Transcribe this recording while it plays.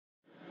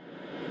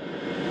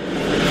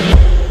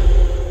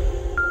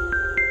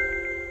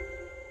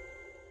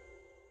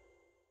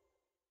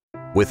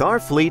With our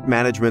fleet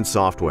management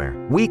software,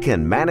 we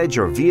can manage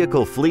your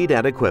vehicle fleet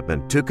and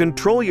equipment to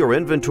control your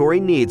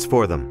inventory needs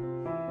for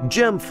them.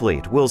 GEM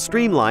Fleet will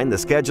streamline the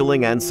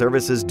scheduling and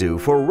services due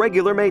for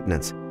regular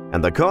maintenance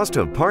and the cost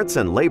of parts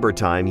and labor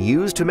time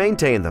used to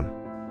maintain them.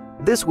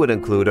 This would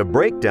include a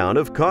breakdown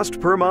of cost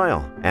per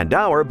mile and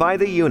hour by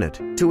the unit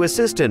to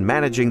assist in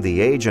managing the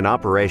age in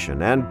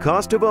operation and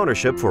cost of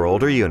ownership for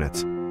older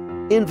units.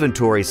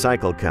 Inventory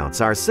cycle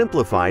counts are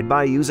simplified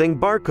by using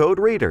barcode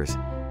readers.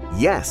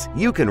 Yes,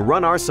 you can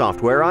run our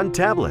software on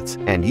tablets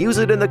and use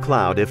it in the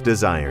cloud if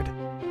desired.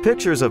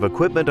 Pictures of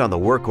equipment on the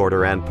work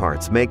order and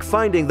parts make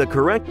finding the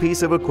correct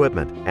piece of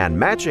equipment and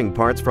matching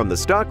parts from the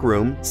stock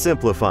room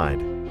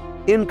simplified.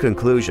 In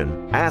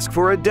conclusion, ask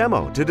for a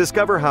demo to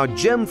discover how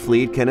GEM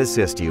Fleet can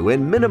assist you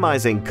in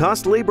minimizing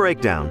costly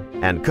breakdown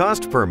and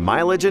cost per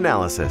mileage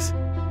analysis.